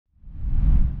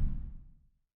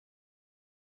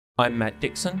I'm Matt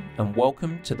Dixon, and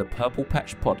welcome to the Purple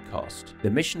Patch Podcast.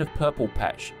 The mission of Purple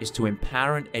Patch is to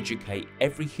empower and educate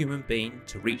every human being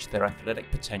to reach their athletic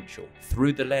potential.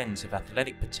 Through the lens of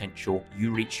athletic potential,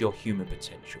 you reach your human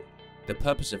potential. The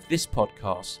purpose of this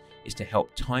podcast is to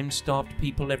help time-starved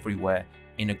people everywhere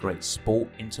integrate sport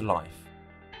into life.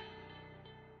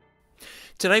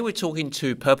 Today we're talking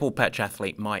to Purple Patch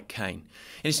athlete Mike Kane.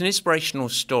 It's an inspirational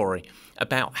story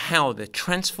about how the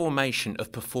transformation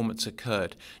of performance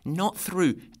occurred, not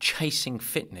through chasing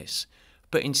fitness,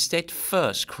 but instead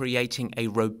first creating a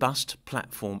robust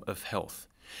platform of health.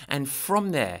 And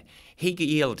from there, he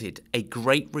yielded a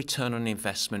great return on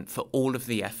investment for all of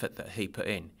the effort that he put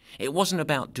in. It wasn't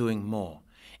about doing more.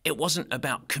 It wasn't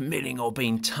about committing or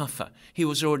being tougher. He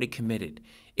was already committed.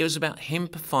 It was about him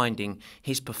finding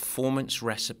his performance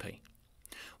recipe.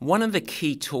 One of the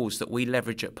key tools that we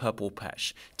leverage at Purple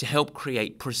Patch to help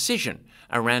create precision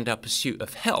around our pursuit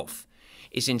of health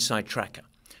is Inside Tracker.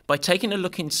 By taking a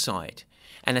look inside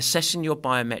and assessing your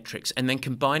biometrics and then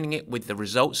combining it with the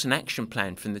results and action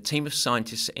plan from the team of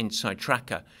scientists at Inside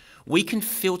Tracker, we can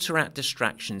filter out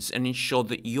distractions and ensure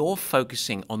that you're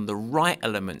focusing on the right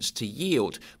elements to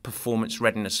yield performance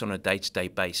readiness on a day-to-day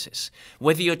basis.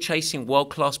 Whether you're chasing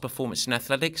world-class performance in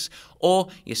athletics or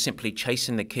you're simply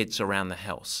chasing the kids around the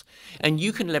house. And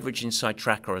you can leverage Inside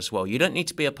Tracker as well. You don't need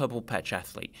to be a Purple Patch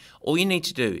athlete. All you need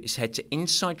to do is head to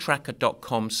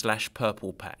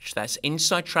insidetracker.com/purplepatch. That's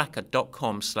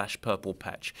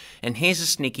insidetracker.com/purplepatch. And here's a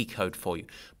sneaky code for you.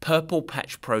 Purple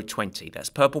Patch Pro 20. That's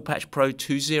Purple Patch Pro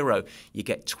 20. You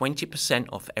get 20%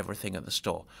 off everything at the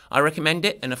store. I recommend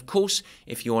it. And of course,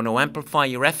 if you want to amplify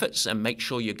your efforts and make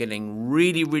sure you're getting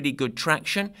really good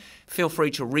traction, feel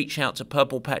free to reach out to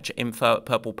Purple Patch at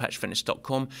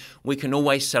info@purplepatchfitness.com. We can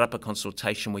always set up a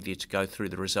consultation with you to go through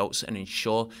the results and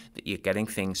ensure that you're getting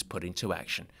things put into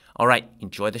action. All right,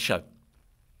 enjoy the show.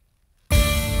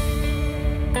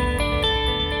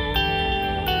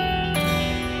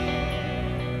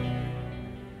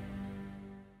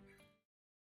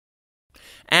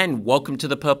 And welcome to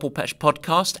the Purple Patch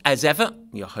Podcast. As ever,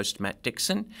 your host Matt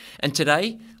Dixon. And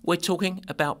today we're talking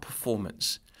about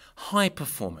performance, high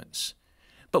performance.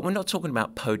 But we're not talking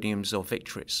about podiums or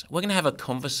victories. We're going to have a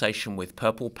conversation with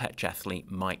Purple Patch athlete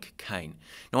Mike Kane.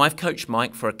 Now, I've coached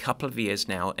Mike for a couple of years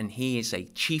now, and he is a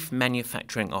chief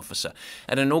manufacturing officer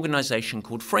at an organization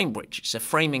called Framebridge. It's a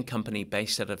framing company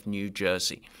based out of New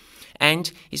Jersey.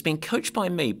 And he's been coached by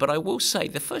me, but I will say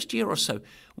the first year or so,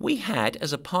 we had,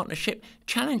 as a partnership,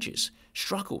 challenges,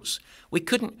 struggles. We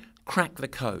couldn't crack the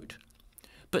code.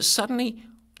 But suddenly,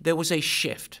 there was a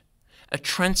shift, a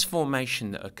transformation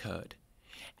that occurred.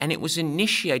 And it was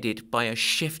initiated by a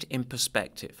shift in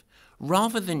perspective.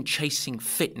 Rather than chasing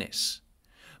fitness,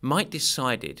 Mike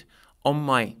decided, on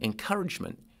my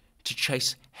encouragement, to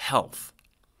chase health.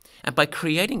 And by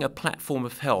creating a platform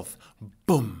of health,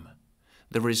 boom!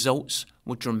 The results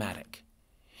were dramatic.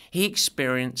 He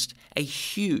experienced a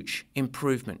huge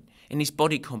improvement in his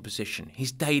body composition,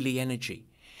 his daily energy,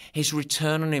 his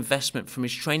return on investment from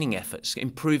his training efforts,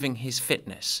 improving his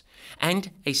fitness,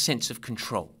 and a sense of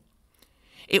control.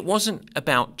 It wasn't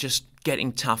about just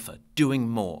getting tougher, doing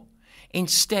more.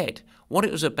 Instead, what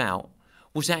it was about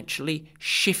was actually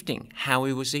shifting how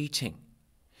he was eating.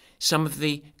 Some of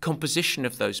the composition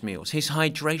of those meals, his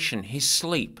hydration, his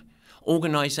sleep,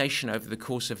 organization over the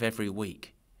course of every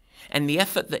week. And the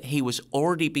effort that he was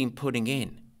already been putting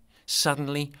in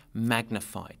suddenly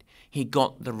magnified. He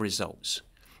got the results.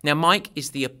 Now, Mike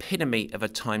is the epitome of a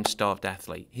time-starved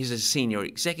athlete. He's a senior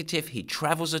executive, he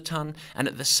travels a ton, and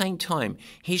at the same time,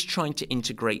 he's trying to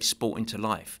integrate sport into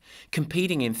life,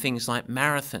 competing in things like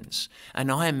marathons and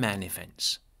Ironman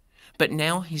events. But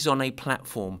now he's on a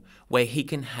platform where he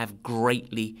can have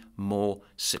greatly more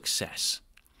success.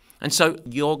 And so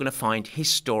you're going to find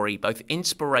his story both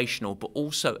inspirational but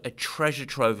also a treasure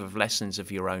trove of lessons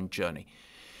of your own journey.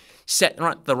 Set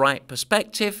the right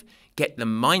perspective, get the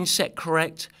mindset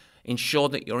correct, ensure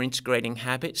that you're integrating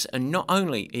habits, and not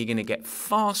only are you going to get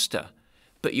faster,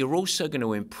 but you're also going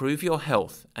to improve your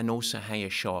health and also how you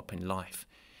show up in life.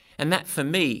 And that, for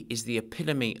me, is the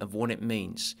epitome of what it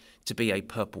means to be a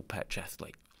Purple Patch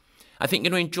athlete. I think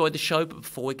you're going to enjoy the show, but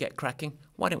before we get cracking,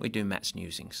 why don't we do Matt's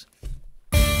Newsings?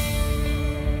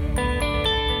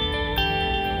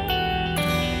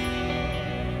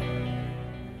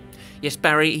 Yes,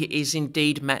 Barry, it is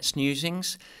indeed Matt's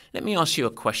Newsings. Let me ask you a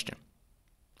question.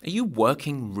 Are you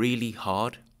working really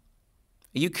hard?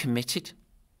 Are you committed?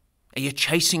 Are you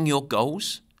chasing your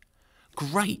goals?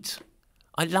 Great.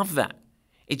 I love that.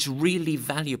 It's really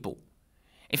valuable.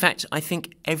 In fact, I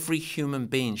think every human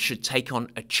being should take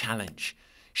on a challenge,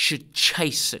 should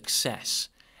chase success,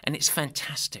 and it's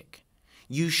fantastic.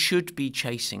 You should be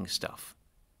chasing stuff.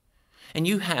 And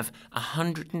you have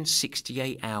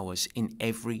 168 hours in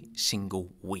every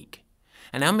single week.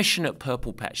 And our mission at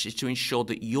Purple Patch is to ensure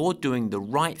that you're doing the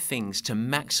right things to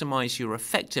maximize your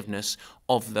effectiveness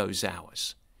of those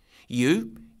hours.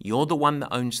 You're the one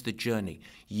that owns the journey.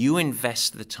 You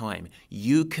invest the time.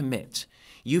 You commit.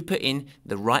 You put in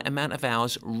the right amount of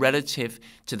hours relative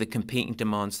to the competing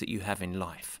demands that you have in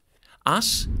life.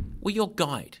 Us, we're your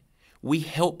guide. We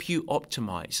help you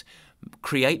optimize,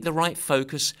 create the right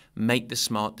focus, make the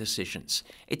smart decisions.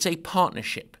 It's a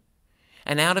partnership.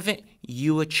 And out of it,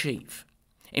 you achieve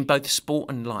in both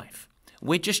sport and life.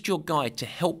 We're just your guide to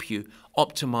help you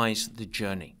optimize the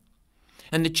journey.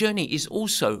 And the journey is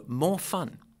also more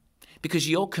fun because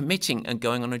you're committing and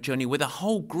going on a journey with a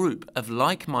whole group of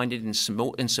like-minded and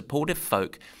supportive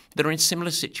folk that are in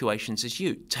similar situations as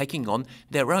you, taking on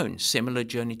their own similar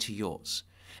journey to yours.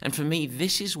 And for me,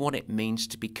 this is what it means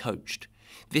to be coached.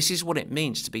 This is what it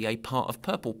means to be a part of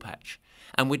Purple Patch.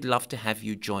 And we'd love to have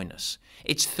you join us.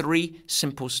 It's 3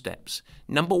 simple steps.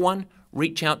 Number 1,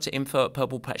 reach out to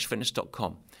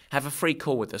info@purplepatchfitness.com. Have a free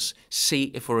call with us.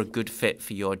 See if we're a good fit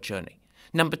for your journey.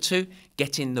 Number 2,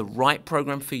 get in the right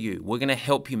program for you. We're going to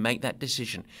help you make that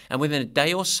decision. And within a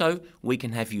day or so, we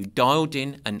can have you dialed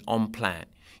in and on plan.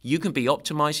 You can be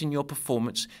optimizing your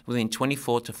performance within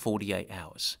 24 to 48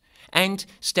 hours. And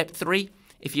step 3,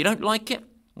 if you don't like it,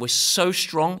 we're so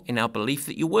strong in our belief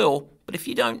that you will, but if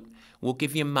you don't, we'll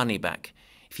give you money back.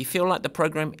 If you feel like the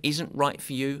program isn't right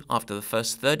for you after the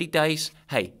first 30 days,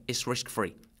 hey, it's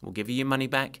risk-free. We'll give you your money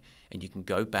back and you can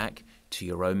go back to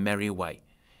your own merry way.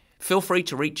 Feel free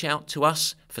to reach out to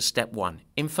us for step 1,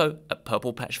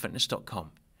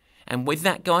 info@purplepatchfitness.com. And with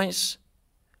that, guys,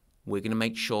 we're going to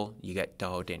make sure you get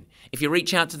dialed in. If you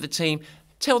reach out to the team,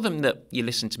 tell them that you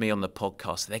listen to me on the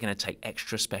podcast. They're going to take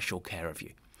extra special care of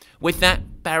you. With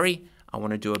that, Barry, I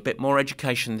want to do a bit more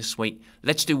education this week.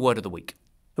 Let's do Word of the Week.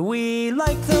 We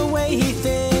like the way he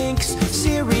thinks,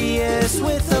 serious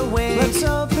with a wink. Let's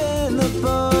open the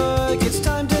book, it's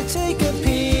time to take a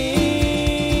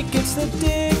peek. It's the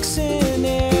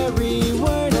Dictionary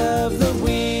Word of the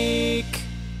Week.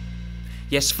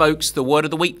 Yes, folks, the Word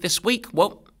of the Week this week,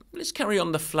 well, let's carry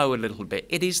on the flow a little bit.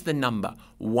 It is the number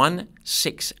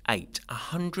 168,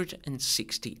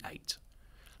 168.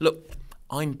 Look,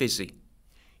 I'm busy.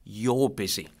 You're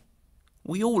busy.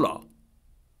 We all are.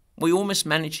 We all must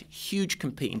manage huge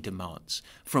competing demands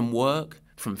from work,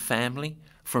 from family,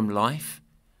 from life.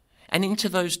 And into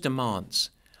those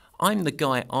demands, I'm the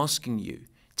guy asking you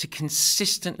to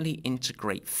consistently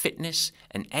integrate fitness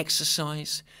and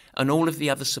exercise and all of the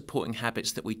other supporting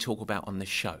habits that we talk about on this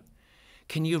show.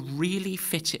 Can you really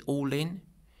fit it all in?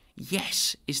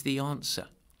 Yes is the answer.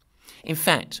 In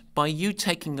fact, by you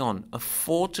taking on a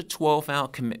 4 to 12 hour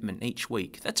commitment each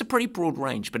week, that's a pretty broad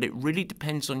range, but it really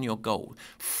depends on your goal.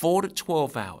 4 to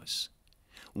 12 hours.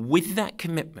 With that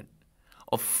commitment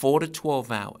of 4 to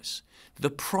 12 hours, the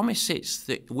promise is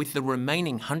that with the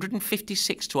remaining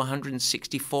 156 to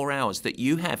 164 hours that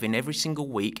you have in every single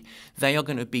week, they are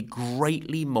going to be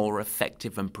greatly more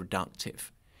effective and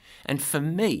productive. And for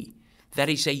me, that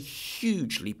is a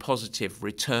hugely positive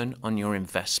return on your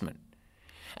investment.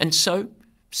 And so,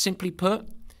 simply put,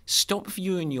 stop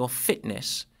viewing your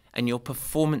fitness and your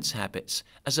performance habits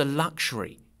as a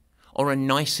luxury or a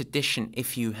nice addition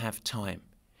if you have time.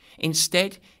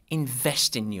 Instead,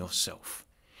 invest in yourself.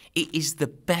 It is the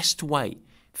best way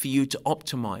for you to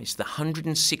optimize the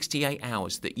 168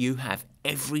 hours that you have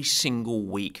every single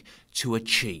week to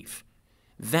achieve.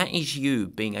 That is you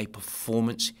being a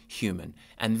performance human.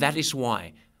 And that is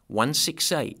why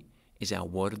 168 is our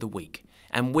Word of the Week.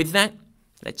 And with that,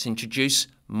 let's introduce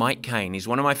Mike Kane. He's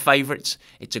one of my favorites.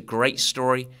 It's a great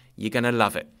story. You're going to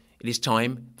love it. It is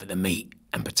time for the meat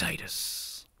and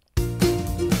potatoes.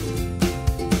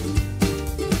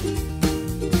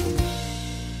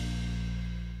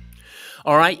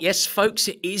 All right, yes, folks,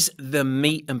 it is the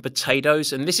meat and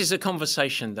potatoes. And this is a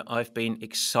conversation that I've been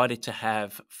excited to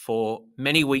have for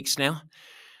many weeks now.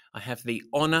 I have the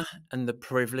honor and the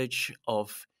privilege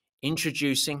of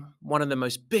introducing one of the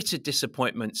most bitter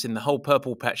disappointments in the whole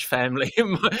Purple Patch family,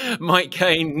 Mike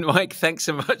Kane. Mike, thanks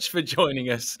so much for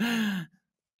joining us.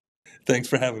 Thanks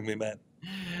for having me, Matt.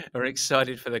 We're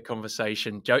excited for the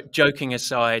conversation. Joking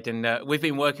aside, and we've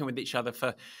been working with each other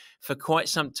for quite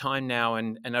some time now,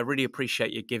 and I really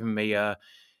appreciate you giving me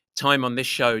time on this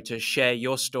show to share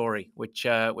your story, which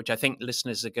I think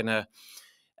listeners are gonna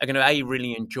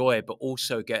really enjoy, but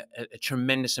also get a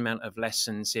tremendous amount of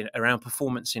lessons around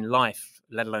performance in life,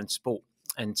 let alone sport.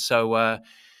 And so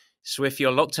So if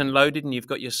you're locked and loaded and you've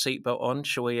got your seatbelt on,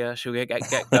 shall we get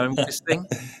going with this thing?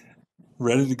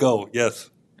 Ready to go. Yes.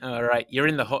 All right, you're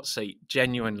in the hot seat,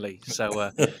 genuinely.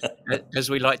 So, as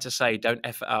we like to say, don't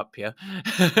F it up, yeah?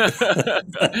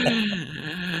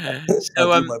 I'll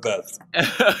So, do my best.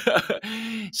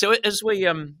 so as we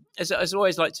as I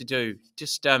always like to do,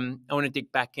 just I want to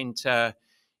dig back into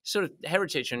sort of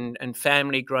heritage and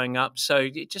family growing up. So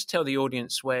just tell the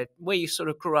audience where you sort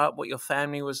of grew up, what your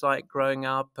family was like growing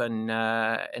up, and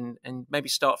maybe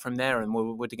start from there, and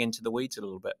we'll dig into the weeds a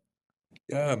little bit.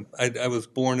 Yeah, I was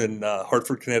born in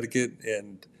Hartford, Connecticut,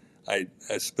 and I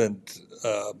spent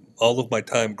all of my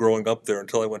time growing up there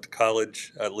until I went to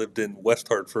college. I lived in West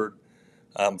Hartford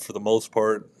for the most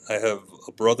part. I have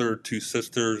a brother, two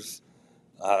sisters,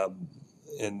 um,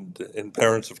 and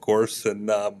parents, of course, and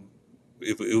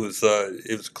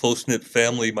it was close knit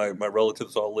family. My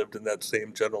relatives all lived in that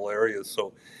same general area,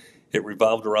 so it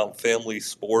revolved around family,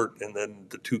 sport, and then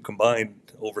the two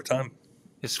combined over time.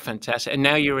 It's fantastic. And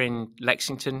now you're in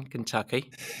Lexington, Kentucky.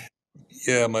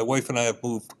 Yeah, my wife and I have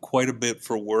moved quite a bit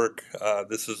for work.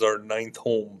 This is our ninth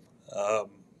home um,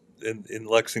 in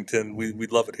Lexington. We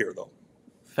love it here, though.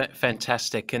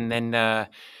 Fantastic. And then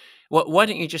why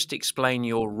don't you just explain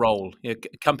your role, your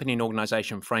company and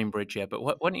organization, Framebridge, yeah, but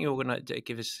why don't you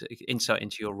give us insight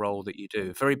into your role that you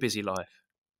do? Very busy life.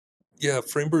 Yeah,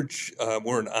 Framebridge,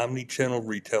 we're an omni-channel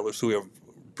retailer, so we have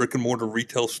brick and mortar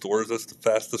retail stores. That's the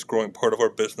fastest growing part of our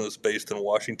business, based in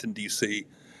Washington, D.C.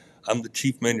 I'm the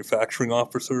chief manufacturing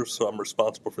officer, so I'm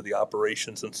responsible for the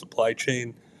operations and supply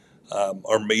chain.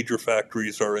 Our major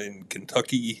factories are in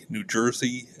Kentucky, New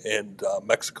Jersey, and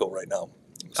Mexico right now.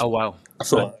 Oh, wow.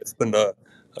 So I spend a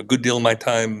good deal of my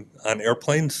time on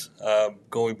airplanes,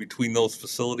 going between those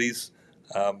facilities.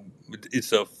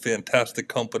 It's a fantastic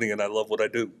company, and I love what I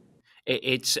do.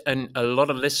 It's a lot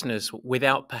of listeners,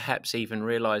 without perhaps even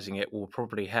realizing it, will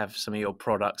probably have some of your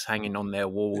products hanging on their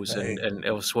walls Hey, and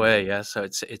elsewhere. Yeah, so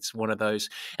it's one of those,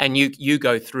 and you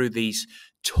go through these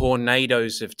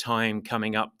tornadoes of time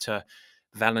coming up to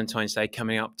Valentine's Day,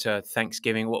 coming up to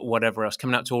Thanksgiving, whatever else,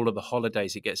 coming up to all of the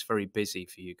holidays. It gets very busy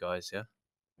for you guys. Yeah.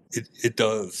 it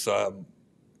does.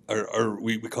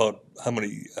 We call it how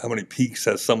many peaks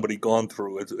has somebody gone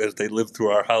through as they live through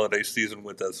our holiday season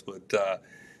with us. But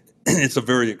it's a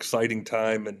very exciting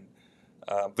time, and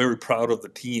very proud of the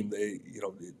team.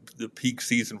 The peak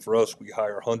season for us, we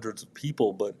hire hundreds of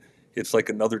people, but it's like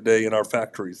another day in our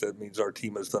factories. That means our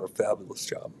team has done a fabulous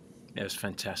job. It was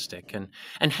fantastic.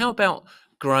 And how about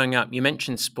growing up? You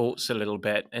mentioned sports a little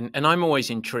bit, and I'm always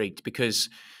intrigued because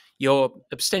you're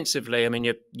extensively. I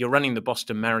mean, you're running the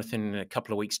Boston Marathon in a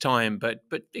couple of weeks' time, but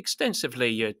extensively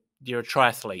you're a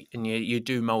triathlete and you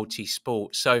do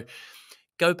multi-sport. So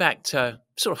go back to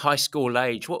sort of high school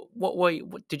age.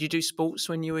 What did you do sports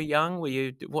when you were young?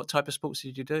 What type of sports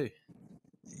did you do?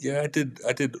 Yeah, I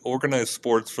did organized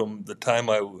sports from the time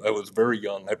I was very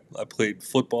young. I played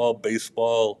football,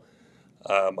 baseball.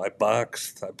 I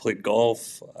boxed. I played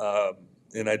golf,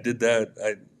 and I did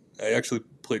that. I actually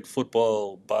played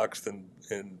football, boxed,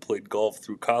 and played golf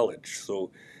through college.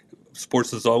 So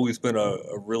sports has always been a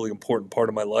really important part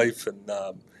of my life, and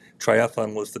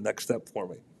triathlon was the next step for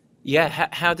me. Yeah,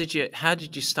 how did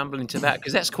you stumble into that?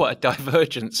 Because that's quite a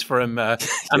divergence from. I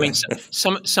Yeah. mean,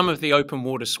 some of the open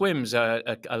water swims are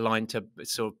aligned to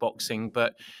sort of boxing,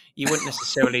 but you wouldn't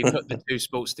necessarily put the two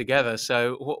sports together.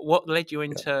 So, what led you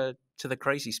into the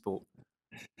crazy sport?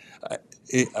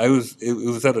 It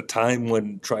was at a time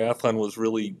when triathlon was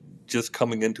really just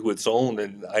coming into its own,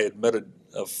 and I had met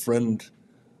a friend,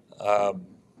 um,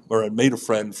 or I made a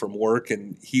friend from work,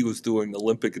 and he was doing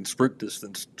Olympic and sprint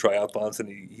distance triathlons, and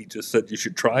he just said you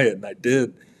should try it, and I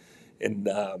did. And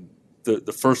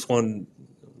the first one,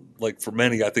 like for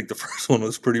many, I think the first one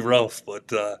was pretty rough,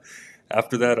 but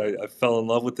after that, I fell in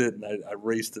love with it, and I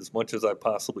raced as much as I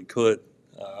possibly could.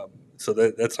 So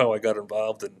that's how I got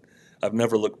involved, and I've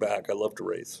never looked back. I love to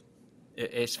race.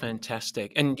 It's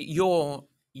fantastic, and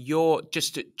you're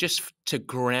just to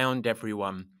ground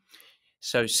everyone.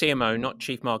 So CMO, not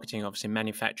Chief Marketing Officer,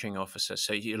 Manufacturing Officer.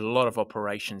 So you a lot of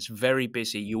operations, very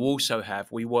busy. You also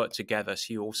have, we work together,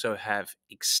 so you also have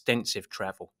extensive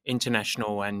travel,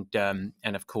 international and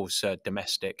of course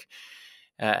domestic.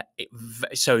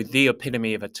 So the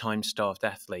epitome of a time-starved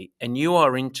athlete, and you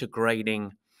are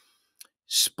integrating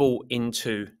sport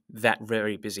into that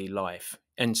very busy life.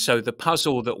 And so the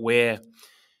puzzle that we're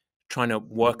trying to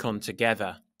work on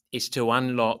together is to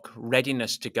unlock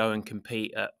readiness to go and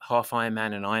compete at half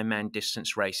Ironman and Ironman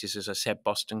distance races. As I said,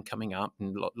 Boston coming up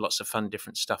and lots of fun,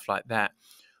 different stuff like that,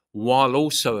 while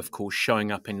also, of course, showing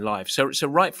up in live. So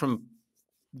right from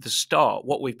the start,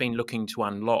 what we've been looking to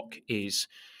unlock is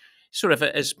sort of,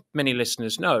 as many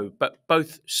listeners know, but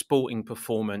both sporting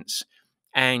performance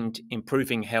and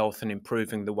improving health and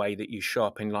improving the way that you show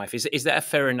up in life. Is that a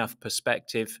fair enough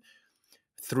perspective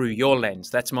through your lens?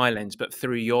 That's my lens, but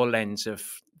through your lens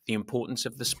of the importance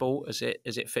of the sport as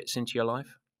it fits into your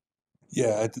life?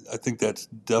 Yeah, I think that's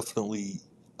definitely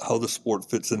how the sport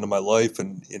fits into my life,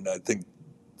 and I think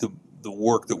the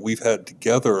work that we've had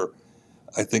together,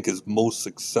 I think, is most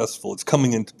successful. It's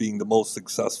coming into being the most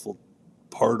successful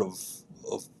part of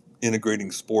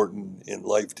integrating sport and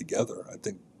life together. I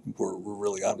think we're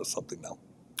really onto something now.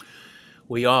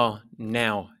 We are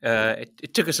now.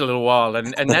 It took us a little while,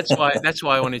 and that's why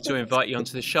I wanted to invite you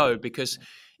onto the show, because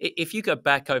if you go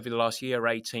back over the last year,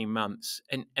 18 months,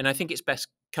 and I think it's best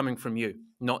coming from you,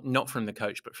 not from the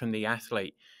coach, but from the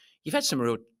athlete. You've had some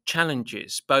real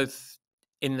challenges, both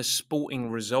in the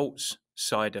sporting results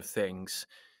side of things,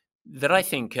 that I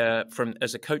think, from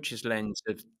as a coach's lens,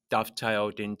 have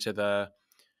dovetailed into the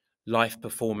life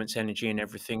performance, energy, and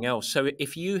everything else. So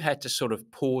if you had to sort of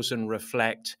pause and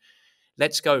reflect,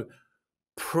 let's go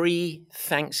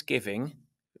pre-Thanksgiving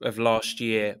of last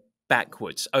year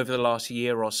backwards over the last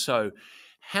year or so.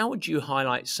 How would you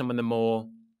highlight some of the more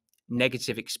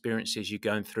negative experiences you're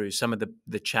going through, some of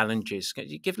the challenges? Can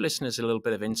you give listeners a little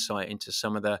bit of insight into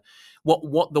some of the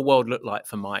what the world looked like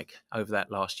for Mike over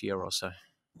that last year or so?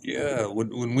 Yeah,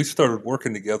 when we started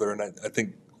working together, and I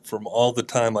think from all the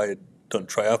time I had done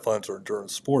triathlons or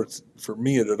endurance sports, for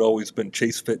me it had always been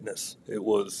chase fitness. It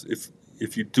was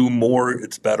if you do more,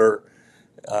 it's better.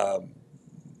 Um,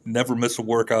 Never miss a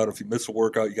workout. If you miss a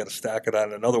workout, you got to stack it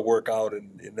on another workout,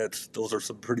 and those are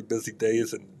some pretty busy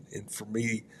days. And for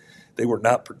me, they were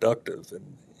not productive.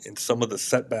 And some of the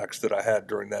setbacks that I had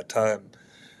during that time,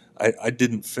 I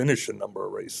didn't finish a number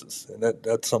of races, and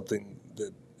that's something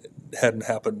that hadn't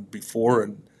happened before,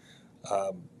 and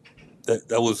um, that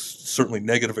was certainly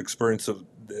negative experience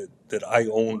that I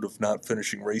owned of not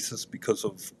finishing races because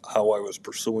of how I was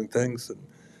pursuing things, and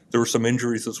there were some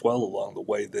injuries as well along the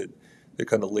way that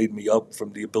kind of laid me up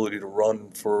from the ability to run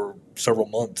for several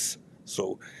months.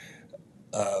 So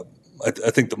uh, I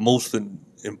think the most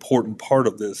important part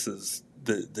of this is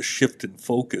the shift in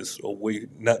focus away,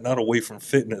 not away from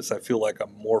fitness. I feel like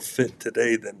I'm more fit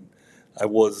today than I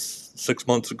was 6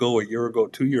 months ago, a year ago,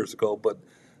 2 years ago, but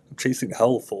I'm chasing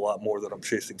health a lot more than I'm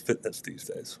chasing fitness these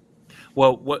days.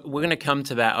 Well, we're going to come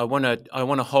to that. I want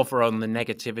to hover on the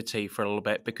negativity for a little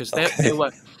bit, because Okay.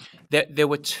 there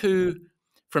were two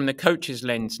from the coach's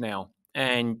lens now,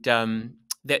 and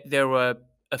there were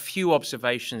a few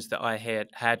observations that I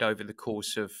had over the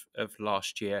course of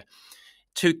last year.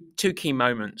 Two key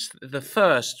moments. The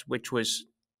first, which was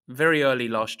very early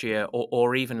last year,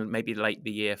 or even maybe late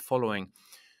the year following,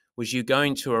 was you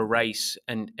going to a race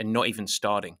and not even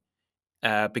starting,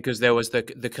 because there was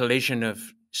the collision of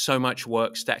so much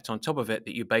work stacked on top of it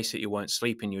that you basically weren't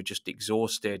sleeping. You're just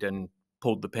exhausted and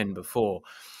pulled the pin before.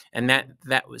 And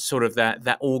that was sort of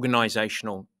that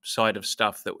organizational side of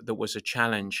stuff that was a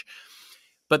challenge.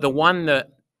 But the one that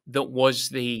was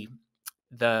the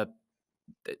I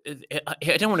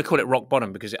don't want to call it rock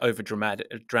bottom because it over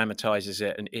dramatizes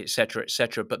it, and et cetera, et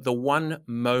cetera. But the one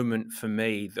moment for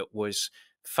me that was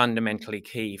fundamentally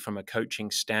key from a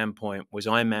coaching standpoint was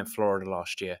Ironman Florida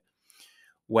last year,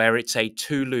 where it's a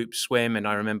 2-loop swim. And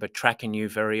I remember tracking you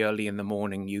very early in the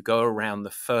morning. You go around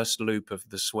the first loop of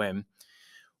the swim,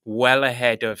 well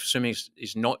ahead of swimming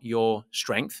is not your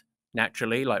strength,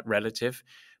 naturally, like relative,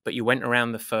 but you went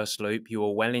around the first loop. You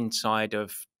were well inside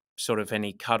of sort of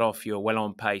any cutoff. You were well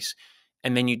on pace.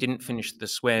 And then you didn't finish the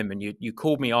swim. And you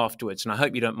called me afterwards, and I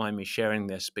hope you don't mind me sharing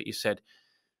this, but you said,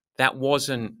 that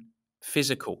wasn't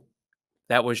physical.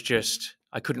 That was just,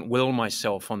 I couldn't will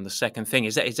myself on the second thing.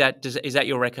 Is that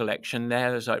your recollection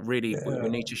there? It's like, really, we Yeah,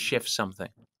 need to shift something.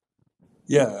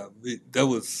 yeah, that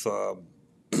was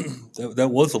that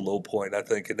was a low point, I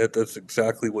think, and that's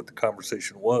exactly what the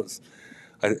conversation was.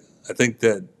 I I think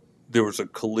that there was a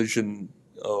collision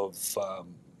of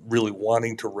really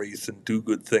wanting to race and do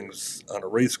good things on a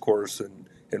race course and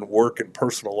work and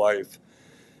personal life,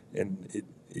 and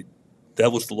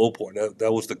that was the low point.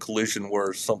 That was the collision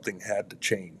where something had to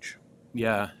change.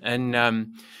 Yeah,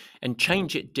 and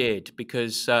change it did,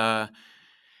 because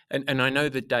and I know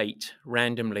the date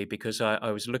randomly because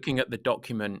I was looking at the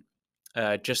document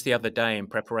just the other day in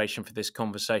preparation for this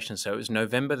conversation. So it was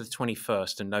November the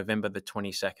 21st and November the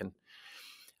 22nd.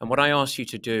 And what I asked you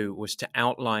to do was to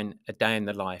outline a day in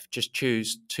the life. Just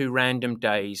choose two random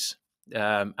days.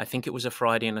 I think it was a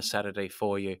Friday and a Saturday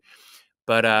for you,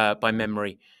 but by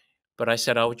memory. But I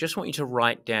said, I would just want you to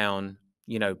write down,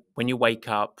 when you wake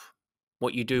up,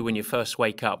 what you do when you first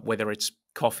wake up, whether it's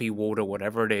coffee, water,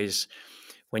 whatever it is.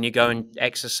 when you go and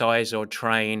exercise or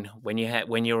train, when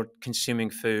you're consuming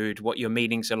food, what your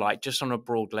meetings are like, just on a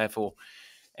broad level,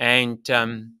 and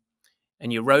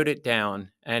you wrote it down.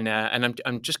 And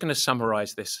I'm just going to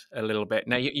summarize this a little bit.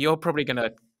 Now you're probably going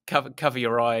to cover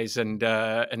your eyes and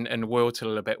wilt a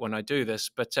little bit when I do this,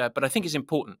 but I think it's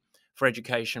important for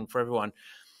education for everyone.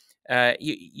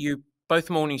 You both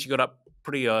mornings you got up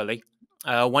pretty early.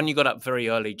 One, you got up very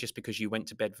early just because you went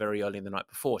to bed very early the night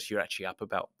before, so you're actually up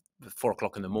about 4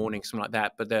 o'clock in the morning, something like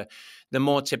that. But the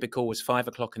more typical was 5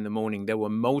 o'clock in the morning. There were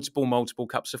multiple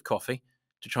cups of coffee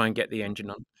to try and get the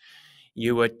engine on.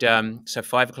 You would so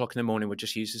 5 o'clock in the morning. We'll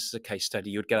just use this as a case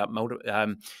study. You would get up,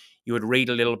 you would read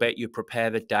a little bit. You prepare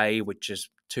the day with just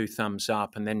 2 thumbs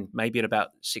up, and then maybe at about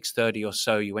 6:30 or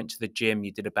so, you went to the gym.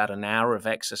 You did about an hour of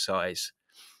exercise,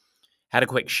 had a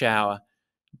quick shower,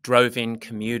 drove in,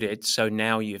 commuted. So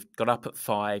now you've got up at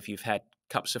 5. You've had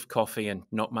cups of coffee and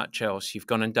not much else. You've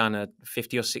gone and done a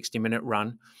 50 or 60-minute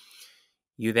run.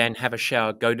 You then have a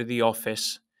shower, go to the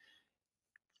office,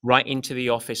 right into the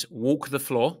office, walk the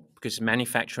floor, because it's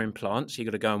manufacturing plants. You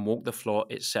got to go and walk the floor,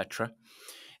 etc.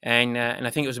 And I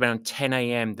think it was around 10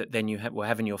 a.m. that then you were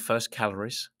having your first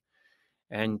calories.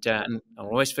 And I'll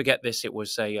always forget this. It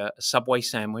was a Subway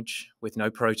sandwich with no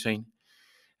protein,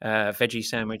 veggie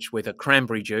sandwich with a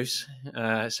cranberry juice.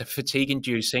 So fatigue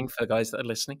inducing for the guys that are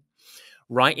listening.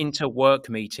 Right into work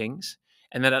meetings.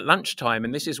 And then at lunchtime,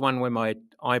 and this is one where my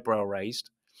eyebrow raised,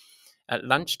 at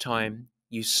lunchtime,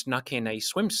 you snuck in a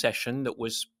swim session that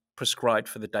was prescribed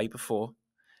for the day before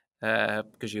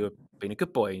because you were being a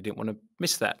good boy. You didn't want to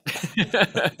miss that.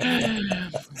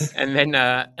 And then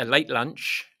a late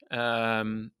lunch,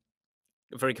 very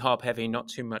carb heavy, not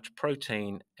too much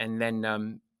protein. And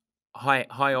then high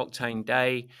octane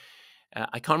day.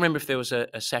 I can't remember if there was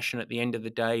a session at the end of the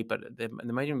day, but there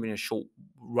may have been a short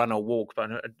run or walk,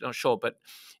 but I'm not sure. But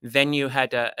then you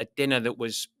had a dinner that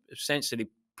was essentially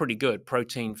pretty good,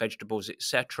 protein, vegetables,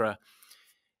 etc.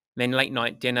 Then late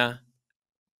night dinner,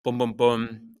 boom, boom,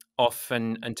 boom, off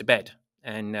and to bed,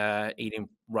 and eating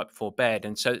right before bed.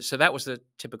 And so that was the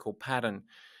typical pattern.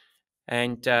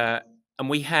 And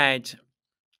we had,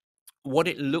 what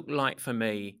it looked like for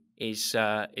me is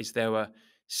there were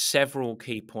several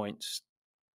key points.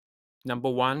 Number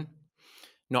one,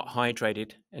 not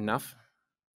hydrated enough.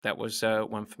 That was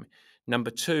one for me.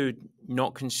 Number two,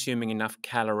 not consuming enough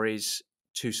calories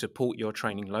to support your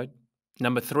training load.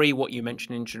 Number three, what you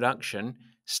mentioned in introduction,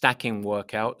 stacking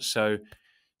workouts. So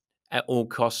at all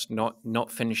costs,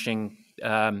 not finishing,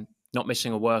 not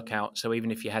missing a workout. So even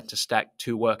if you had to stack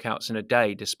 2 workouts in a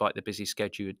day, despite the busy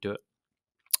schedule, you'd do it.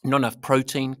 Not enough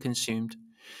protein consumed.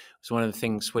 It's one of the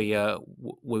things we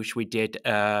did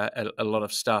a lot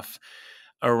of stuff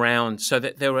around. So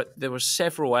that there were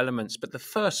several elements, but the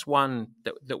first one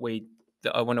that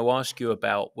I want to ask you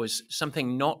about was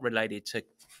something not related to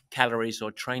calories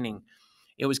or training.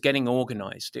 It was getting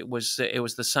organized. It was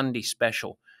the Sunday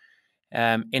special,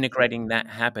 integrating that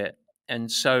habit.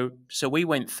 And so we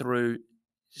went through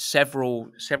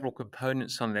several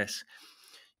components on this.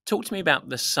 Talk to me about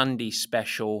the Sunday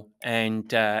special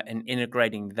and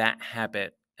integrating that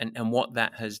habit and what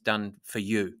that has done for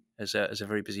you as a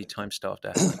very busy time-starved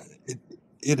athlete.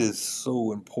 It is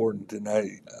so important, and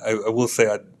I will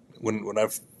say when we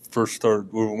first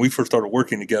started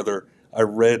working together, I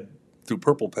read through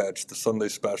Purple Patch the Sunday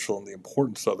special and the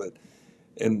importance of it,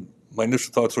 and my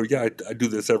initial thoughts were, I do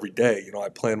this every day. I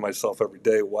plan myself every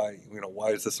day. Why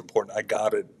is this important? I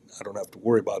got it. I don't have to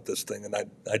worry about this thing, and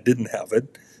I didn't have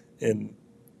it. And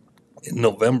in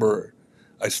November,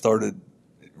 I started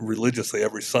religiously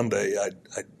every Sunday.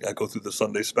 I go through the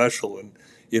Sunday special, and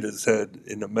it has had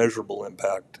an immeasurable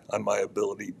impact on my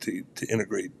ability to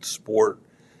integrate sport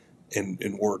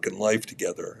and work and life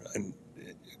together. And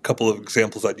a couple of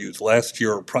examples I'd use. Last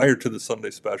year, prior to the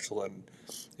Sunday special, and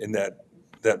in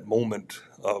that moment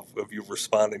of you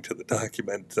responding to the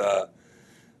document,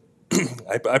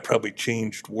 I probably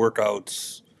changed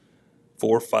workouts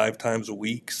 4 or 5 times a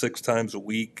week, 6 times a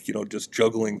week, just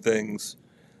juggling things.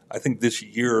 I think this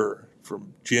year,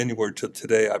 from January to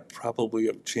today, I probably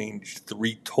have changed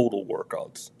 3 total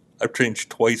workouts. I've changed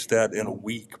twice that in a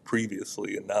week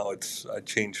previously, and now I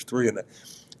changed 3.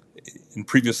 And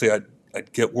previously,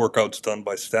 I'd get workouts done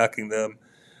by stacking them.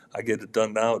 I get it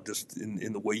done now just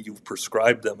in the way you've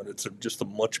prescribed them, and it's just a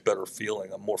much better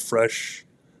feeling. I'm more fresh.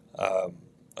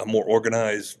 I'm more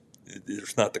organized.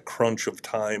 There's not the crunch of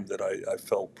time that I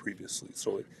felt previously.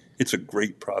 So it's a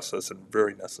great process and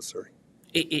very necessary.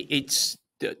 It's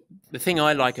the thing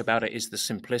I like about it is the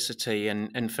simplicity.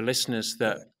 And for listeners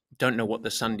that don't know what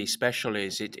the Sunday special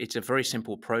is, it's a very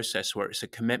simple process where it's a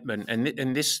commitment,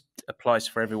 and this applies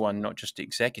for everyone, not just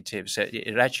executives.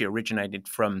 It actually originated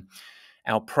from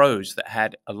our pros that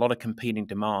had a lot of competing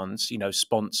demands,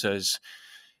 sponsors,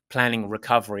 planning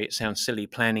recovery. It sounds silly,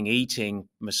 planning eating,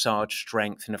 massage,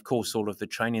 strength, and of course all of the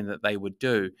training that they would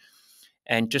do.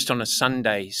 And just on a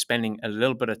Sunday, spending a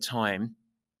little bit of time,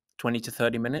 20 to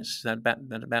 30 minutes, is that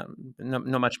about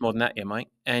not much more than that, yeah, Mike?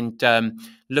 And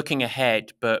looking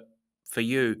ahead, but for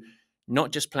you,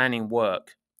 not just planning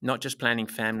work, not just planning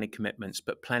family commitments,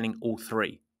 but planning all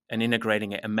three and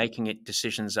integrating it and making it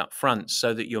decisions up front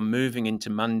so that you're moving into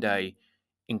Monday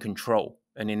in control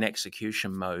and in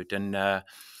execution mode. And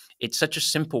it's such a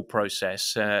simple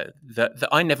process that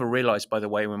I never realized, by the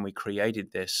way, when we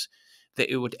created this,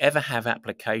 that it would ever have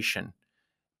application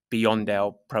beyond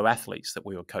our pro athletes that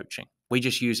we were coaching. We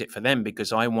just use it for them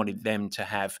because I wanted them to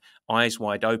have eyes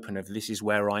wide open of this is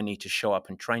where I need to show up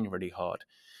and train really hard.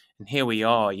 And here we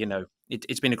are,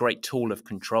 it's been a great tool of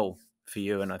control for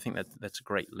you. And I think that's a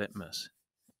great litmus.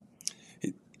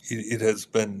 It has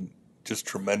been just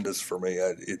tremendous for me.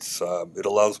 It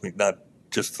allows me not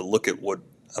just to look at what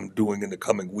I'm doing in the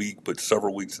coming week, but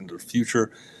several weeks into the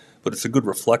future. But it's a good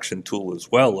reflection tool as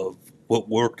well of what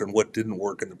worked and what didn't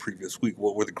work in the previous week.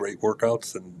 What were the great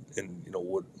workouts, and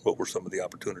what were some of the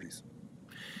opportunities?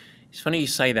 It's funny you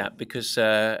say that because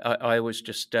I was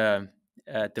just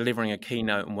delivering a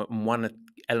keynote, and one of the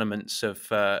elements of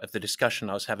the discussion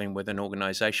I was having with an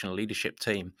organizational leadership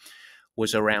team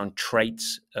was around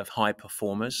traits of high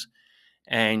performers.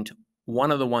 And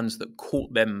one of the ones that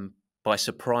caught them by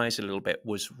surprise a little bit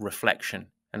was reflection.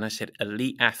 And I said,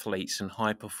 elite athletes and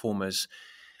high performers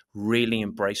really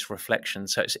embrace reflection.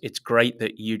 So it's great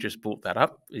that you just brought that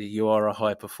up. You are a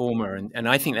high performer. And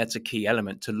I think that's a key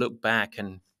element, to look back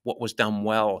and what was done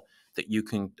well that you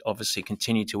can obviously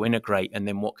continue to integrate, and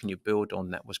then what can you build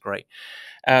on. That was great.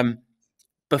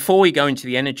 Before we go into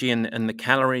the energy and the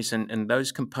calories and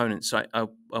those components, I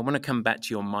want to come back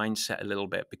to your mindset a little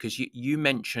bit, because you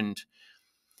mentioned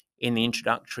in the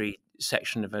introductory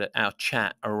section of our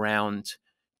chat around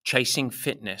chasing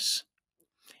fitness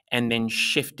and then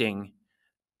shifting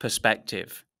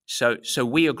perspective. So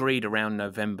we agreed around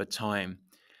November time,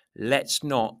 let's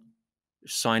not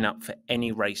sign up for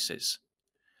any races.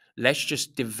 Let's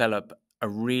just develop a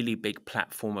really big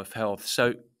platform of health.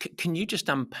 So can you just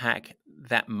unpack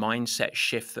that mindset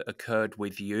shift that occurred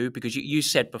with you? Because you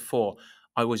said before,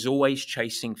 I was always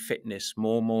chasing fitness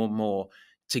more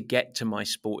to get to my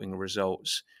sporting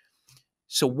results.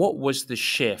 So what was the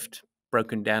shift,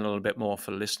 broken down a little bit more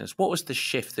for listeners? What was the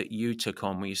shift that you took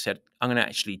on where you said, I'm going to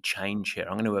actually change here.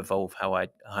 I'm going to evolve how I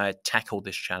tackle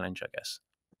this challenge, I guess?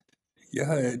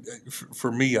 Yeah,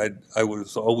 for me, I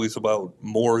was always about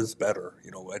more is better.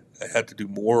 I had to do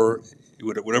more.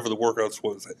 Whatever the workouts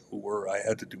were, I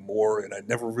had to do more, and I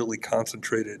never really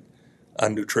concentrated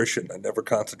on nutrition. I never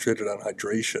concentrated on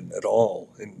hydration at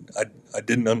all, and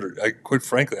quite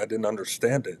frankly, I didn't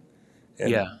understand it.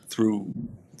 And Yeah. through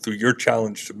your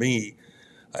challenge to me,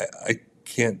 I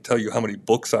can't tell you how many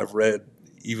books I've read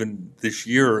even this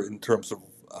year in terms of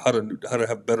how to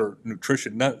have better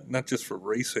nutrition, not just for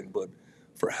racing, but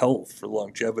for health, for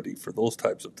longevity, for those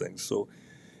types of things. So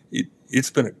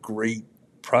it's been a great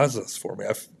process for me.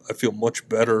 I feel much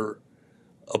better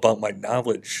about my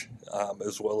knowledge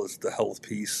as well as the health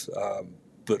piece.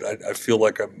 But I feel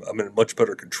like I'm in much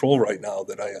better control right now,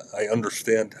 that I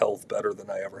understand health better than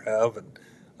I ever have, and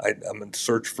I'm in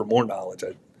search for more knowledge.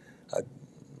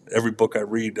 Every book I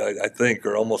read, I think,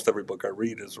 or almost every book I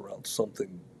read, is around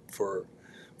something for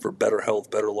better health,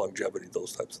 better longevity,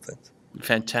 those types of things.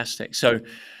 Fantastic. So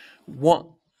what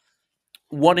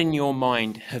in your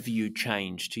mind have you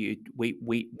changed?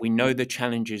 We know the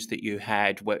challenges that you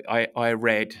had. I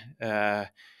read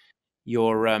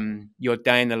your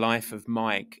day in the life of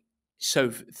Mike.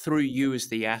 So through you as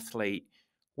the athlete,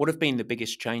 what have been the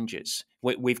biggest changes?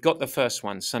 We've got the first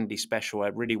one, Sunday special. I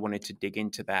really wanted to dig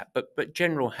into that, but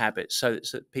general habits, so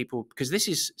that people, because this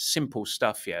is simple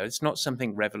stuff, yeah. It's not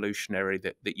something revolutionary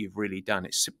that you've really done.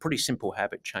 It's a pretty simple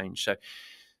habit change. So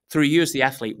through you as the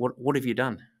athlete, what have you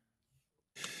done?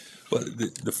 Well,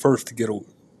 the first to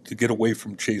get away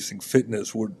from chasing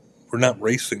fitness, we're not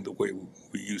racing the way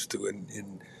we used to.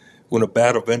 And when a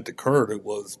bad event occurred, it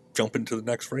was jump into the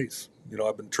next race.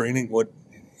 I've been training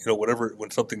whatever. When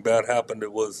something bad happened,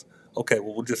 it was okay.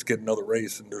 Well, we'll just get another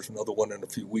race, and there's another one in a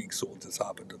few weeks, so we'll just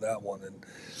hop into that one. And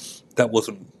that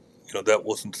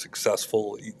wasn't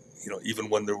successful. Even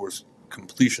when there was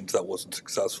completions, that wasn't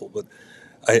successful. But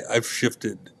I've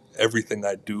shifted everything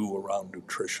I do around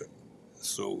nutrition.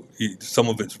 So some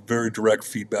of it's very direct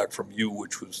feedback from you,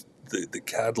 which was the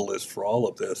catalyst for all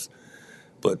of this.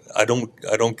 But I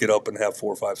don't get up and have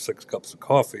 4, 5, 6 cups of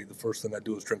coffee. The first thing I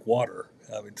do is drink water.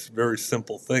 I mean, it's very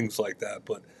simple things like that.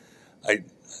 But I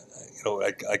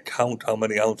count how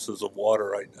many ounces of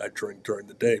water I drink during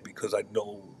the day, because I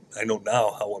know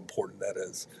now how important that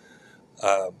is.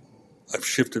 I've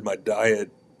shifted my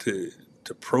diet to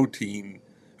protein,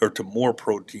 or to more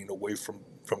protein, away from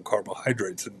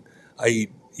carbohydrates. And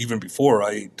even before,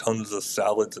 I ate tons of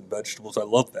salads and vegetables. I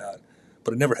love that,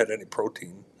 but I never had any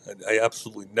protein. I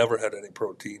absolutely never had any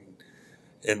protein.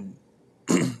 And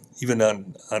even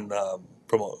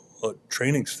from a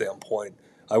training standpoint,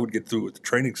 I would get through with the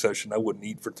training session. I wouldn't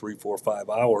eat for 3, 4, 5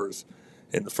 hours.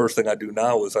 And the first thing I do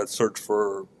now is I search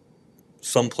for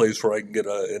some place where I can get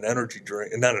an energy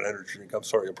drink, and not an energy drink, I'm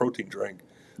sorry, a protein drink,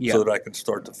 Yeah. so that I can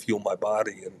start to fuel my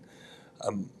body. And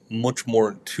I'm much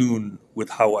more in tune with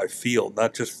how I feel,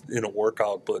 not just in a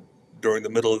workout, but during the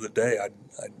middle of the day.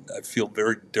 I feel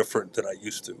very different than I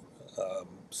used to.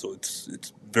 So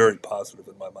it's very positive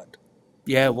in my mind.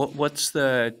 Yeah.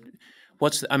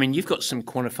 I mean, you've got some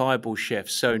quantifiable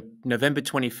shifts. So November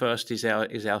 21st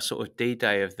is our sort of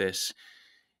D-Day of this.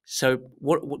 So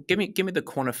what give me the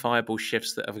quantifiable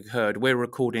shifts that have occurred. We're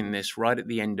recording this right at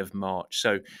the end of March.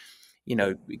 So,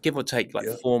 give or take, like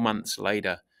 4 months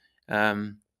later.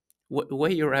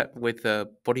 Where you're at with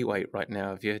body weight right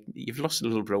now? You've lost a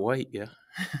little bit of weight, yeah?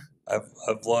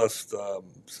 I've lost,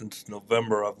 since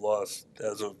November. I've lost,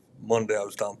 as of Monday, I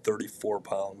was down 34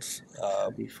 pounds.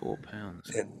 34 pounds.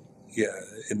 And yeah,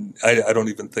 and I don't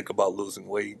even think about losing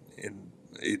weight, and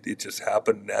it just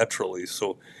happened naturally.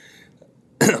 So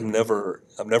I'm never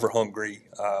hungry.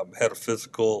 Had a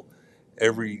physical.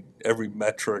 Every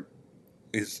metric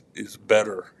is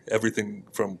better. Everything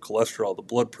from cholesterol to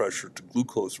blood pressure to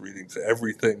glucose readings,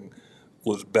 everything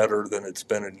was better than it's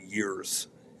been in years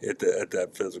at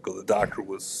that physical. The doctor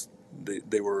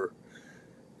they were,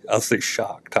 I'll say,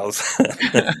 shocked. How's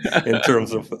that? In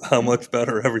terms of how much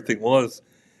better everything was.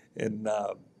 And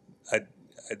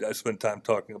I spent time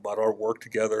talking about our work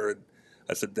together, and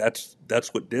I said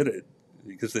that's what did it,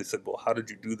 because they said, well, how did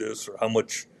you do this, or how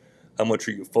much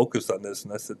are you focused on this?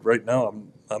 And I said, right now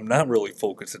I'm not really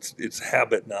focused. It's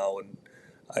habit now, and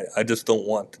I just don't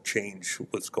want to change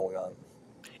what's going on.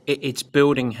 It's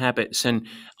building habits, and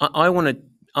I want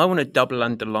to double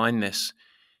underline this.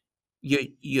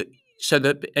 So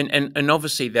that and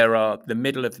obviously there are the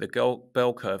middle of the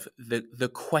bell curve. The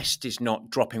quest is not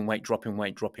dropping weight,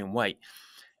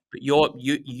 but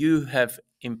you have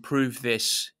improved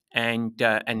this and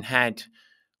had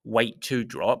weight to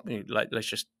drop. Like, let's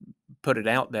just put it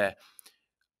out there.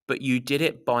 But you did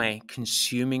it by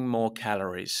consuming more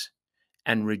calories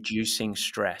and reducing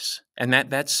stress, and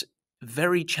that's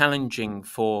very challenging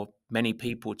for many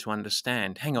people to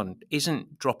understand. Hang on,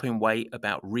 isn't dropping weight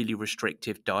about really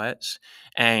restrictive diets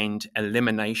and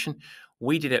elimination?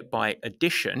 We did it by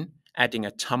addition, adding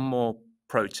a ton more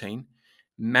protein,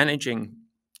 managing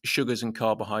sugars and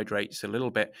carbohydrates a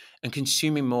little bit, and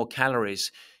consuming more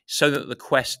calories, so that the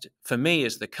quest for me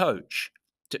as the coach,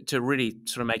 to really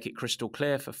sort of make it crystal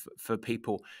clear for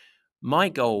people, my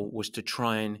goal was to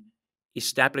try and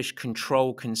establish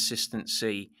control,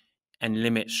 consistency, and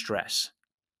limit stress.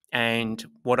 And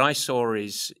what I saw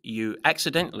is you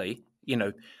accidentally,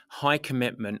 high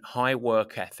commitment, high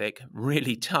work ethic,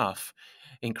 really tough,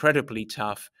 incredibly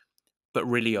tough, but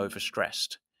really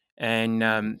overstressed.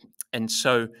 And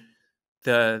so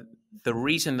the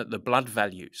reason that the blood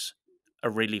values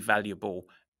are really valuable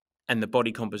and the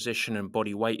body composition and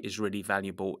body weight is really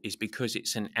valuable is because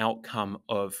it's an outcome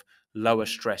of lower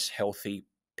stress, healthy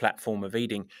platform of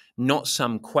eating, not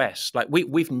some quest. Like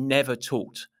we've never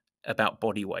talked about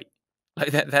body weight.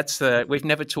 Like we've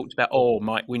never talked about,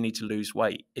 Mike, we need to lose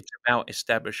weight. It's about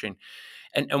establishing.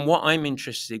 And what I'm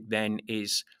interested then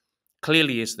is,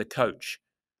 clearly as the coach,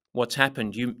 what's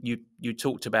happened. You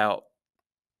talked about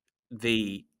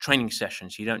the training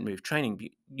sessions. You don't move training.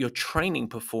 Your training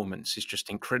performance is just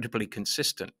incredibly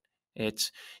consistent.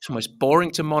 It's almost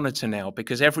boring to monitor now,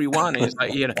 because everyone is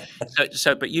like,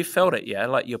 but you felt it, yeah?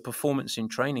 Like your performance in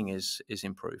training is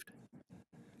improved.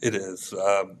 It is.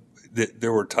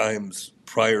 There were times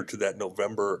prior to that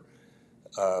November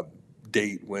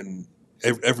date when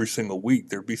every single week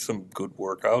there'd be some good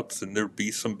workouts and there'd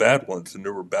be some bad ones, and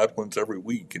there were bad ones every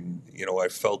week. And, I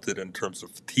felt it in terms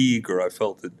of fatigue, or I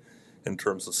felt it in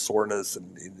terms of soreness,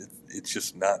 and it's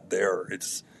just not there.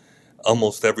 It's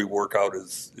almost every workout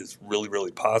is really,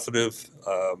 really positive.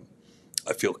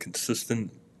 I feel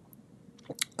consistent.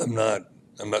 I'm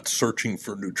not searching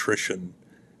for nutrition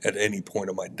at any point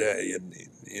of my day.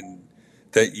 And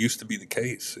that used to be the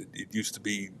case. It used to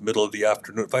be middle of the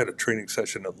afternoon. If I had a training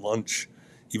session at lunch,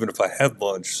 even if I had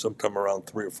lunch, sometime around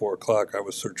 3 or 4 o'clock, I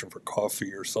was searching for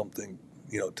coffee or something,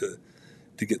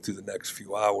 to get through the next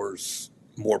few hours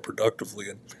more productively.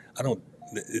 And I don't.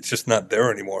 It's just not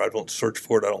there anymore. I don't search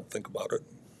for it. I don't think about it.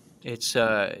 It's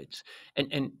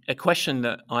and a question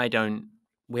that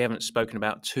we haven't spoken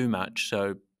about too much.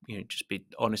 So just be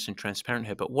honest and transparent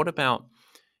here. But what about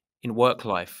in work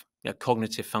life,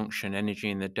 cognitive function, energy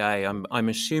in the day? I'm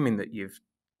assuming that you've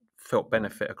felt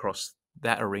benefit across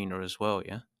that arena as well.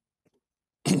 Yeah.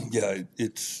 Yeah,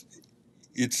 it's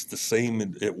the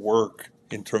same at work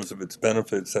in terms of its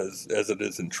benefits as it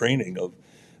is in training. Of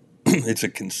it's a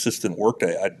consistent work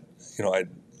day.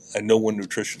 I know when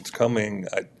nutrition's coming.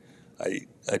 I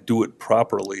do it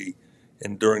properly,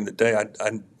 and during the day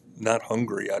I'm not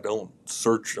hungry. I don't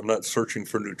search. I'm not searching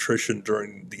for nutrition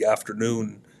during the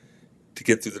afternoon to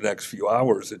get through the next few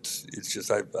hours. It's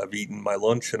just I've eaten my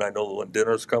lunch, and I know when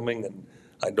dinner's coming, and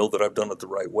I know that I've done it the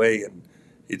right way, and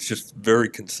it's just very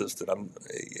consistent.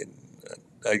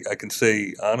 I can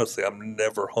say honestly, I'm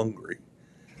never hungry,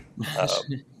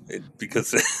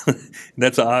 because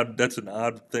that's odd. That's an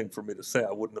odd thing for me to say.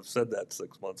 I wouldn't have said that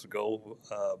 6 months ago,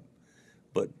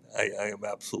 but I am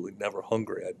absolutely never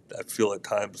hungry. I feel at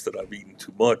times that I've eaten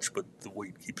too much, but the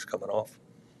weight keeps coming off.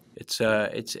 It's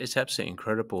absolutely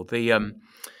incredible. For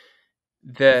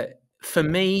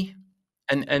me,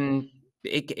 and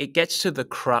it gets to the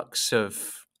crux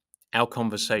of our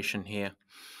conversation here.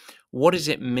 What does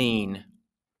it mean?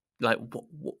 Like,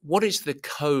 what is the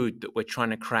code that we're trying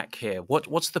to crack here?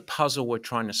 What's the puzzle we're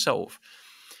trying to solve?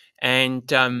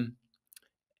 And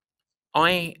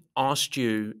I asked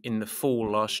you in the fall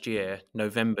last year,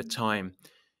 November time,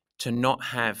 to not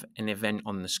have an event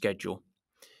on the schedule,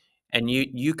 and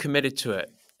you committed to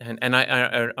it. And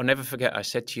I'll never forget. I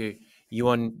said to you,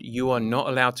 you are not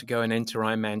allowed to go and enter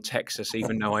Ironman Texas,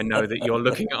 even though I know that you're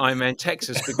looking at Ironman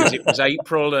Texas because it was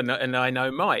April and I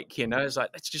know Mike. It's like,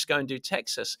 let's just go and do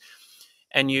Texas.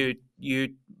 And you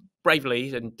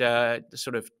bravely and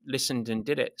sort of listened and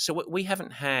did it. So we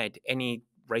haven't had any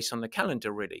race on the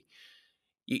calendar really.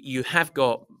 You have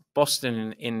got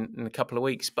Boston in a couple of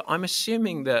weeks, but I'm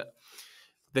assuming that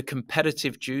the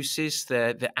competitive juices,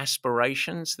 the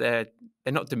aspirations, they're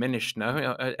not diminished.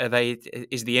 No, are they?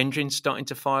 Is the engine starting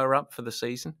to fire up for the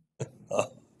season?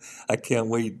 I can't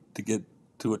wait to get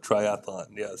to a triathlon.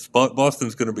 Yes,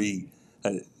 Boston's going to be.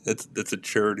 It's a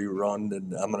charity run,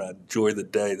 and I'm going to enjoy the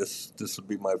day. This will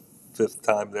be my 5th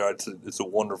time there. It's a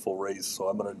wonderful race, so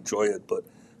I'm going to enjoy it. But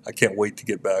I can't wait to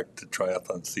get back to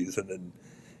triathlon season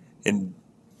and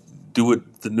do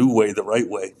it the new way, the right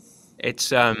way. It's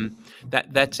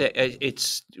that's it.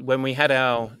 It's when we had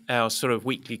our sort of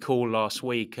weekly call last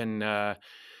week, and I'm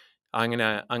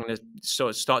gonna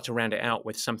sort of start to round it out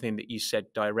with something that you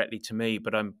said directly to me.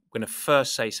 But I'm going to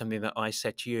first say something that I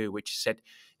said to you, which said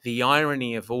the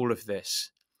irony of all of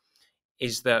this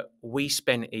is that we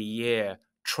spent a year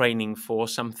training for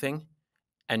something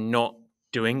and not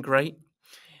doing great.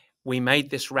 We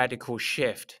made this radical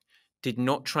shift, did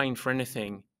not train for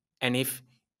anything, and if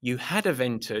you had have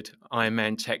entered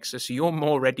Ironman Texas, you're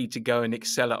more ready to go and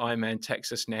excel at Ironman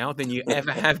Texas now than you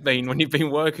ever have been when you've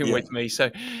been working with me. So,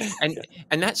 and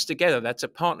that's together. That's a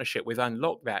partnership with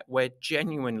Unlock That, where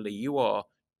genuinely you are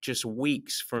just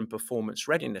weeks from performance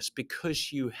readiness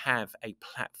because you have a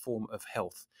platform of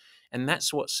health, and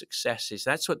that's what success is.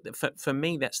 That's what for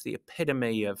me. That's the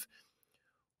epitome of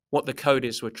what the code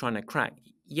is we're trying to crack.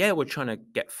 Yeah, we're trying to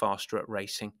get faster at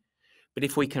racing, but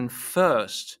if we can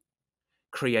first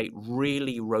create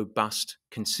really robust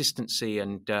consistency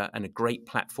and a great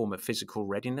platform of physical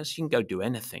readiness, you can go do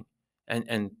anything,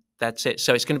 and that's it.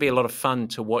 So it's going to be a lot of fun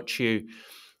to watch you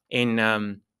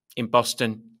in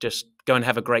Boston. Just go and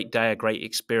have a great day, a great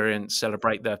experience,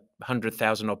 celebrate the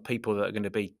 100,000 odd people that are going to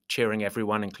be cheering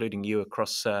everyone, including you,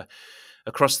 across the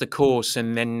course,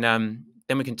 and then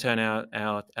we can turn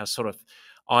our sort of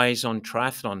eyes on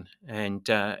triathlon and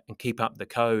keep up the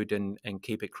code and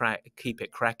keep it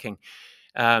cracking.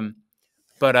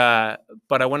 But I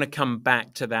want to come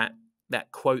back to that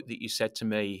quote that you said to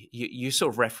me. You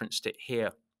sort of referenced it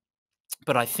here,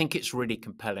 but I think it's really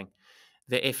compelling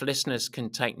that if listeners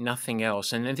can take nothing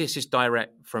else, and this is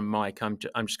direct from Mike, I'm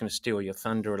just going to steal your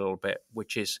thunder a little bit,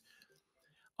 which is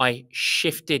I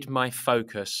shifted my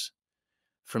focus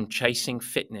from chasing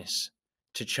fitness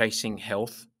to chasing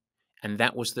health, and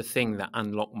that was the thing that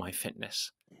unlocked my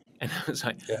fitness. And I was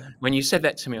like, when you said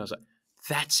that to me, I was like,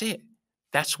 that's it.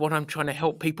 That's what I'm trying to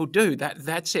help people do.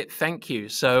 That's it. Thank you.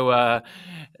 So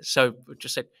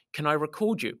just said, can I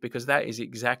record you? Because that is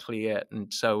exactly it.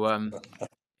 And so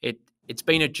it's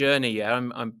been a journey. Yeah,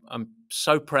 I'm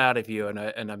so proud of you,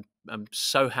 and I'm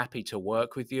so happy to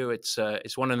work with you. It's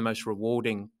one of the most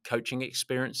rewarding coaching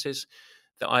experiences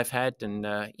that I've had, and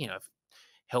I've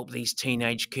helped these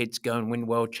teenage kids go and win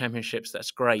world championships.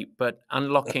 That's great, but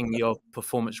unlocking your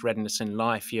performance readiness in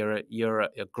life, you're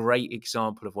a great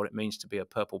example of what it means to be a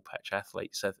purple patch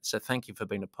athlete. So thank you for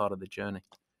being a part of the journey.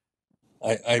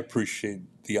 I appreciate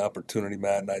the opportunity,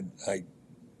 Matt, and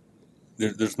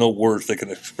there's no words that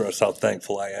can express how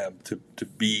thankful I am to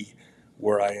be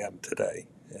where I am today.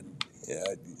 And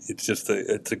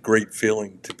it's a great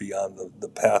feeling to be on the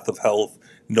path of health,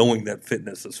 knowing that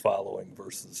fitness is following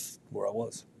versus where I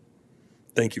was.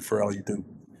 Thank you for all you do.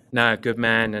 No, good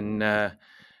man. And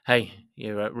hey,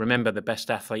 you remember the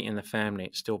best athlete in the family,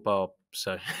 it's still Bob.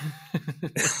 So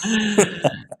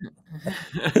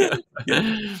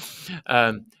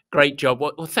great job.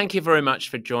 Well, thank you very much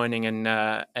for joining.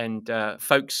 And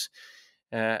folks,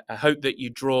 I hope that you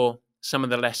draw some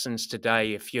of the lessons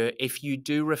today. If you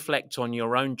do reflect on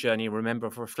your own journey, remember,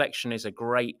 reflection is a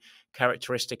great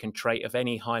characteristic and trait of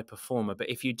any high performer. But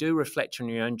if you do reflect on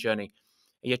your own journey,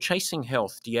 you're chasing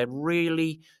health. Do you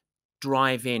really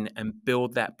drive in and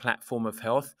build that platform of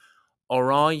health?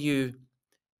 Or are you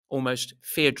almost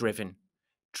fear-driven,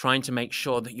 trying to make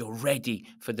sure that you're ready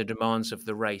for the demands of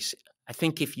the race? I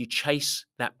think if you chase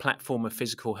that platform of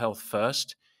physical health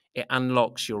first, it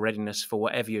unlocks your readiness for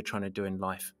whatever you're trying to do in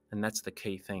life. And that's the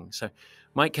key thing. So,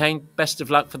 Mike Kane, best of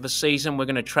luck for the season. We're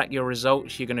going to track your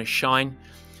results. You're going to shine.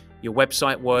 Your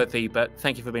website worthy. But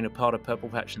thank you for being a part of Purple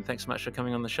Patch. And thanks so much for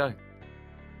coming on the show.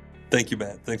 Thank you,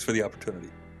 Matt. Thanks for the opportunity.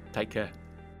 Take care.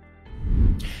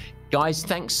 Guys,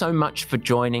 thanks so much for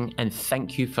joining, and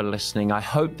thank you for listening. I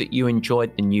hope that you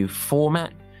enjoyed the new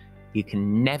format. You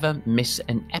can never miss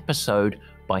an episode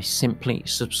by simply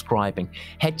subscribing.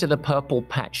 Head to the Purple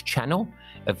Patch channel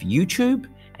of YouTube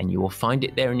and you will find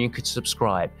it there, and you could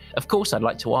subscribe. Of course, I'd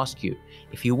like to ask you,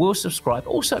 if you will subscribe,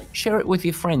 also share it with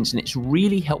your friends, and it's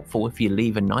really helpful if you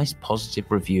leave a nice positive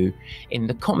review in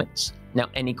the comments. Now,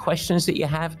 any questions that you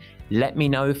have, let me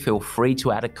know. Feel free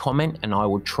to add a comment and I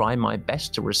will try my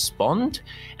best to respond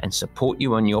and support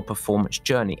you on your performance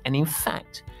journey. And in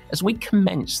fact, as we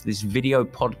commence this video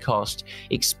podcast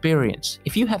experience,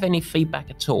 if you have any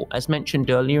feedback at all, as mentioned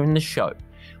earlier in the show,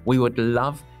 we would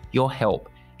love your help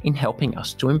in helping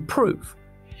us to improve.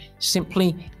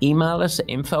 Simply email us at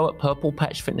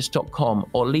info@purplepatchfitness.com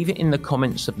or leave it in the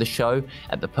comments of the show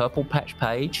at the Purple Patch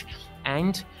page,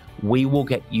 and we will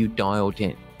get you dialed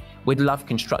in. We'd love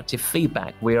constructive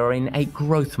feedback. We are in a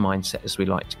growth mindset, as we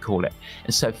like to call it.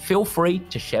 And so feel free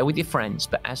to share with your friends.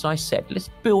 But as I said, let's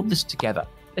build this together.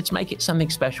 Let's make it something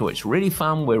special. It's really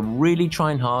fun. We're really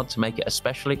trying hard to make it a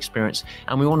special experience,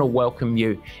 and we want to welcome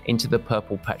you into the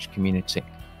Purple Patch community.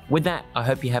 With that, I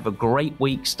hope you have a great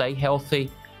week. Stay healthy,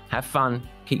 have fun,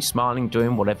 keep smiling,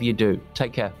 doing whatever you do.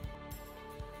 Take care.